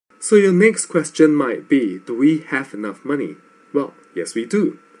So your next question might be, do we have enough money? Well, yes we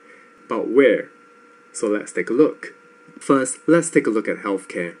do. But where? So let's take a look. First, let's take a look at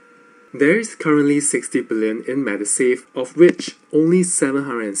healthcare. There is currently 60 billion in Medisave, of which only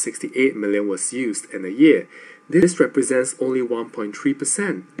 768 million was used in a year. This represents only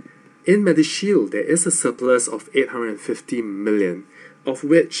 1.3%. In MediShield, there is a surplus of 850 million, of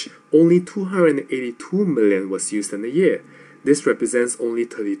which only 282 million was used in a year. This represents only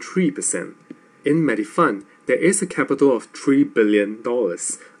 33%. In Medifund, there is a capital of $3 billion,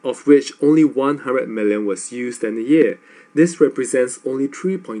 of which only 100 million was used in a year. This represents only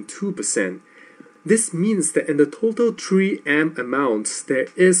 3.2%. This means that in the total 3M amounts, there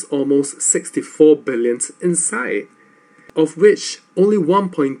is almost 64 billion inside, of which only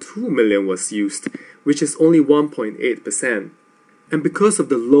 1.2 million was used, which is only 1.8%. And because of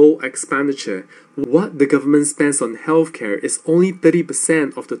the low expenditure, what the government spends on healthcare is only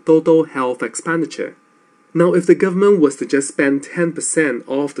 30% of the total health expenditure. Now, if the government was to just spend 10%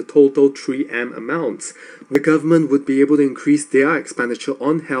 of the total 3M amounts, the government would be able to increase their expenditure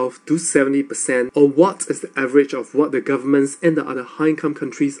on health to 70%, or what is the average of what the governments in the other high-income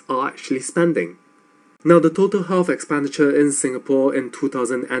countries are actually spending. Now, the total health expenditure in Singapore in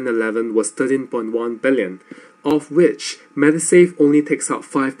 2011 was 13.1 billion, of which Medisave only takes up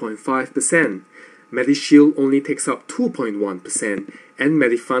 5.5%, MediShield only takes up 2.1%, and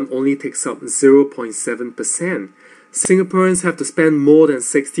Medifund only takes up 0.7%. Singaporeans have to spend more than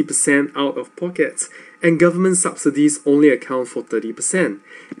 60% out of pocket, and government subsidies only account for 30%.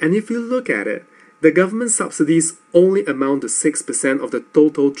 And if you look at it, the government subsidies only amount to 6% of the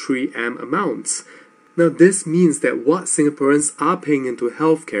total 3M amounts. Now, this means that what Singaporeans are paying into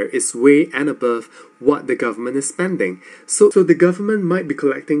healthcare is way and above what the government is spending. So the government might be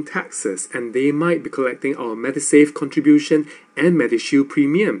collecting taxes, and they might be collecting our Medisave contribution and MediShield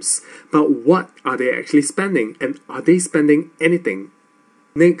premiums. But what are they actually spending, and are they spending anything?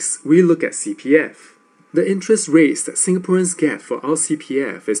 Next, we look at CPF. The interest rates that Singaporeans get for our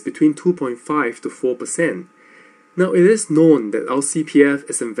CPF is between 2.5 to 4%. Now, it is known that our CPF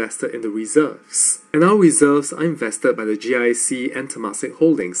is invested in the reserves, and our reserves are invested by the GIC and Temasek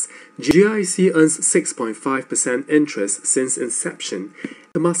Holdings. GIC earns 6.5% interest since inception.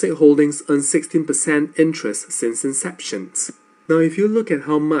 Temasek Holdings earns 16% interest since inception. Now, if you look at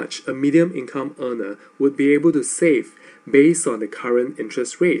how much a medium income earner would be able to save based on the current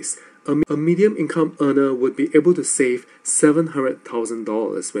interest rates, a medium income earner would be able to save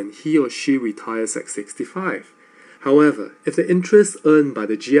 $700,000 when he or she retires at 65. However, if the interest earned by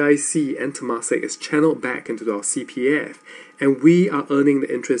the GIC and Temasek is channeled back into our CPF, and we are earning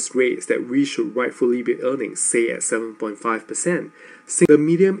the interest rates that we should rightfully be earning, say at 7.5%, the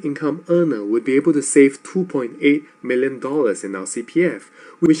medium income earner would be able to save $2.8 million in our CPF,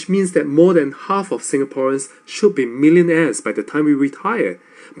 which means that more than half of Singaporeans should be millionaires by the time we retire.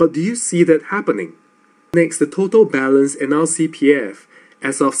 But do you see that happening? Next, the total balance in our CPF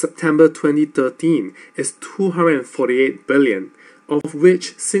as of September 2013 is 248 billion, of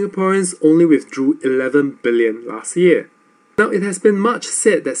which Singaporeans only withdrew 11 billion last year. Now, it has been much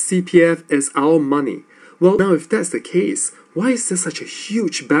said that CPF is our money. Well, now if that's the case, why is there such a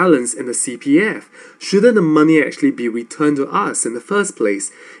huge balance in the CPF? Shouldn't the money actually be returned to us in the first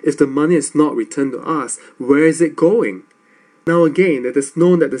place? If the money is not returned to us, where is it going? Now again, it is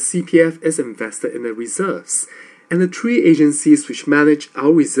known that the CPF is invested in the reserves. And the three agencies which manage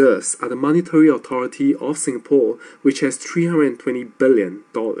our reserves are the Monetary Authority of Singapore, which has $320 billion,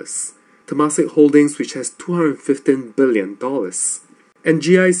 Temasek Holdings, which has $215 billion, and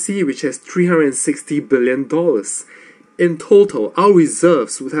GIC, which has $360 billion. In total, our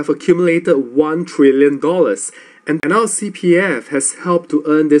reserves would have accumulated $1 trillion, and our CPF has helped to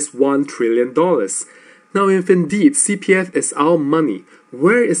earn this $1 trillion. Now, if indeed CPF is our money,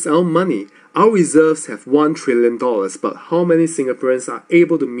 where is our money? Our reserves have $1 trillion, but how many Singaporeans are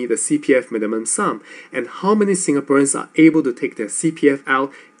able to meet the CPF minimum sum? And how many Singaporeans are able to take their CPF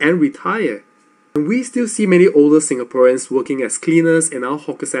out and retire? And we still see many older Singaporeans working as cleaners in our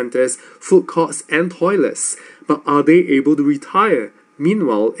hawker centres, food courts and toilets. But are they able to retire?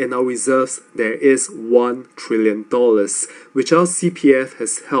 Meanwhile, in our reserves, there is $1 trillion, which our CPF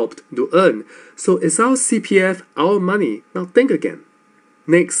has helped to earn. So is our CPF our money? Now think again.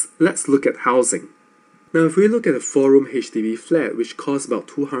 Next, let's look at housing. Now, if we look at a 4-room HDB flat, which costs about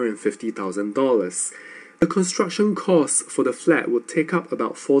 $250,000, the construction costs for the flat would take up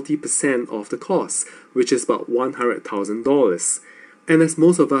about 40% of the cost, which is about $100,000. And as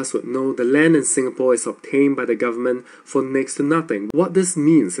most of us would know, the land in Singapore is obtained by the government for next to nothing. What this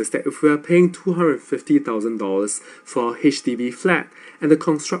means is that if we are paying $250,000 for a HDB flat and the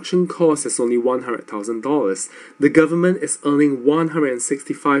construction cost is only $100,000, the government is earning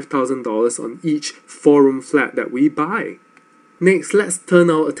 $165,000 on each 4-room flat that we buy. Next, let's turn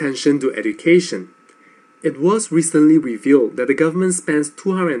our attention to education. It was recently revealed that the government spends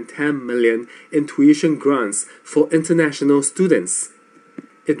 $210 million in tuition grants for international students.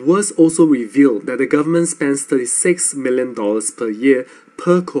 It was also revealed that the government spends $36 million per year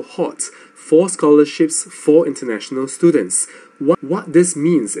per cohort for scholarships for international students. What this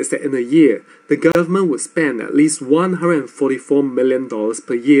means is that in a year, the government would spend at least $144 million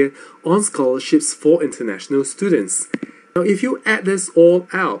per year on scholarships for international students. Now, if you add this all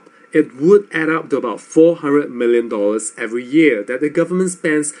out, it would add up to about $400 million every year that the government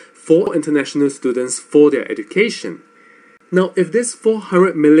spends for international students for their education. Now, if this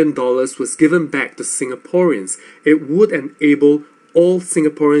 $400 million was given back to Singaporeans, it would enable all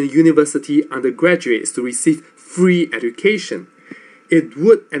Singaporean university undergraduates to receive free education. It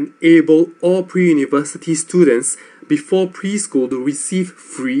would enable all pre-university students before preschool to receive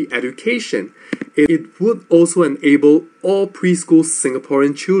free education. It would also enable all preschool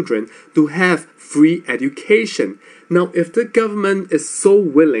Singaporean children to have free education. Now, if the government is so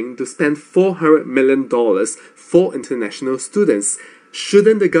willing to spend $400 million for international students,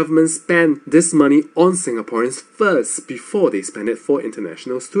 shouldn't the government spend this money on Singaporeans first before they spend it for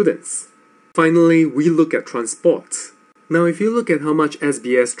international students? Finally, we look at transport. Now, if you look at how much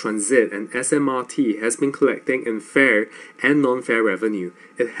SBS Transit and SMRT has been collecting in fare and non-fare revenue,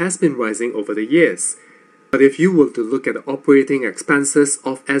 it has been rising over the years. But if you were to look at the operating expenses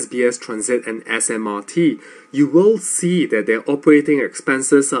of SBS Transit and SMRT, you will see that their operating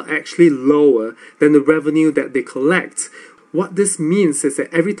expenses are actually lower than the revenue that they collect. What this means is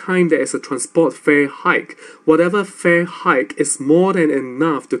that every time there is a transport fare hike, whatever fare hike is more than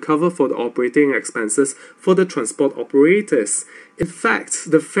enough to cover for the operating expenses for the transport operators. In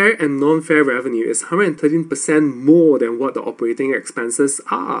fact, the fare and non-fare revenue is 113% more than what the operating expenses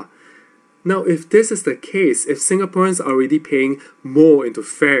are. Now, if this is the case, if Singaporeans are already paying more into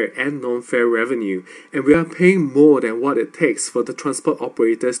fare and non-fare revenue, and we are paying more than what it takes for the transport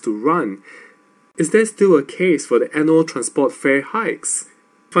operators to run, is there still a case for the annual transport fare hikes?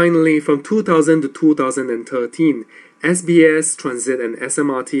 Finally, from 2000 to 2013, SBS Transit and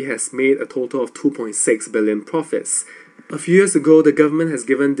SMRT has made a total of 2.6 billion profits. A few years ago, the government has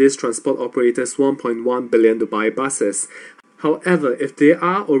given these transport operators 1.1 billion to buy buses. However, if they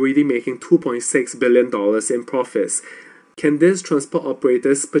are already making $2.6 billion in profits, can these transport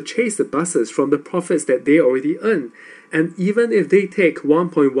operators purchase the buses from the profits that they already earn? And even if they take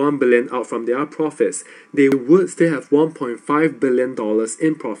 $1.1 billion out from their profits, they would still have $1.5 billion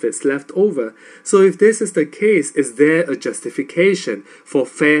in profits left over. So if this is the case, is there a justification for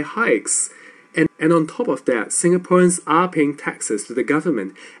fare hikes? And on top of that, Singaporeans are paying taxes to the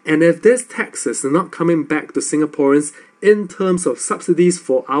government. And if these taxes are not coming back to Singaporeans in terms of subsidies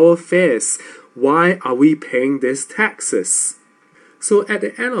for our fares, why are we paying these taxes? So at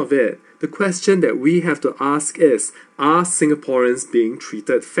the end of it, the question that we have to ask is, are Singaporeans being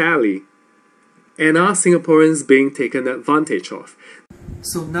treated fairly? And are Singaporeans being taken advantage of?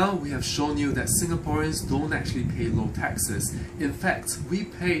 So now we have shown you that Singaporeans don't actually pay low taxes. In fact, we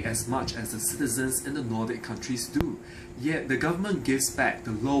pay as much as the citizens in the Nordic countries do. Yet the government gives back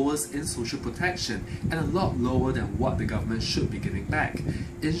the lowest in social protection and a lot lower than what the government should be giving back.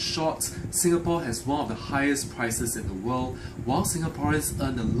 In short, Singapore has one of the highest prices in the world, while Singaporeans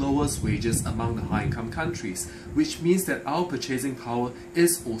earn the lowest wages among the high-income countries, which means that our purchasing power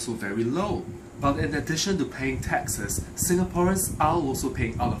is also very low. But in addition to paying taxes, Singaporeans are also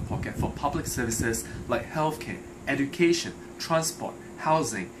paying out of pocket for public services like healthcare, education, transport,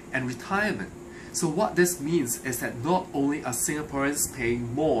 housing, and retirement. So what this means is that not only are Singaporeans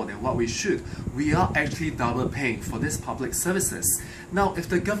paying more than what we should, we are actually double paying for these public services. Now, if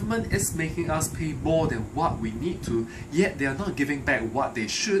the government is making us pay more than what we need to, yet they are not giving back what they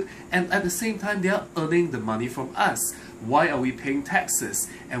should, and at the same time they are earning the money from us, why are we paying taxes?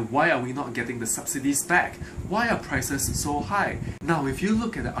 And why are we not getting the subsidies back? Why are prices so high? Now, if you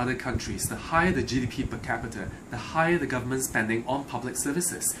look at the other countries, the higher the GDP per capita, the higher the government spending on public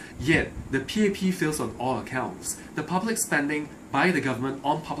services. Yet, the PAP fails on all accounts. The public spending by the government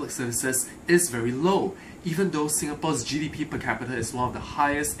on public services is very low, even though Singapore's GDP per capita is one of the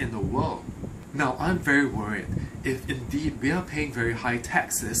highest in the world. Now, I'm very worried if indeed we are paying very high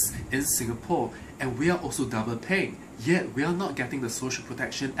taxes in Singapore and we are also double paying, yet we are not getting the social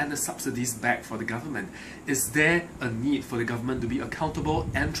protection and the subsidies back for the government. Is there a need for the government to be accountable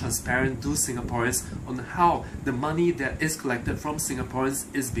and transparent to Singaporeans on how the money that is collected from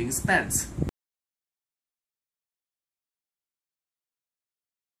Singaporeans is being spent?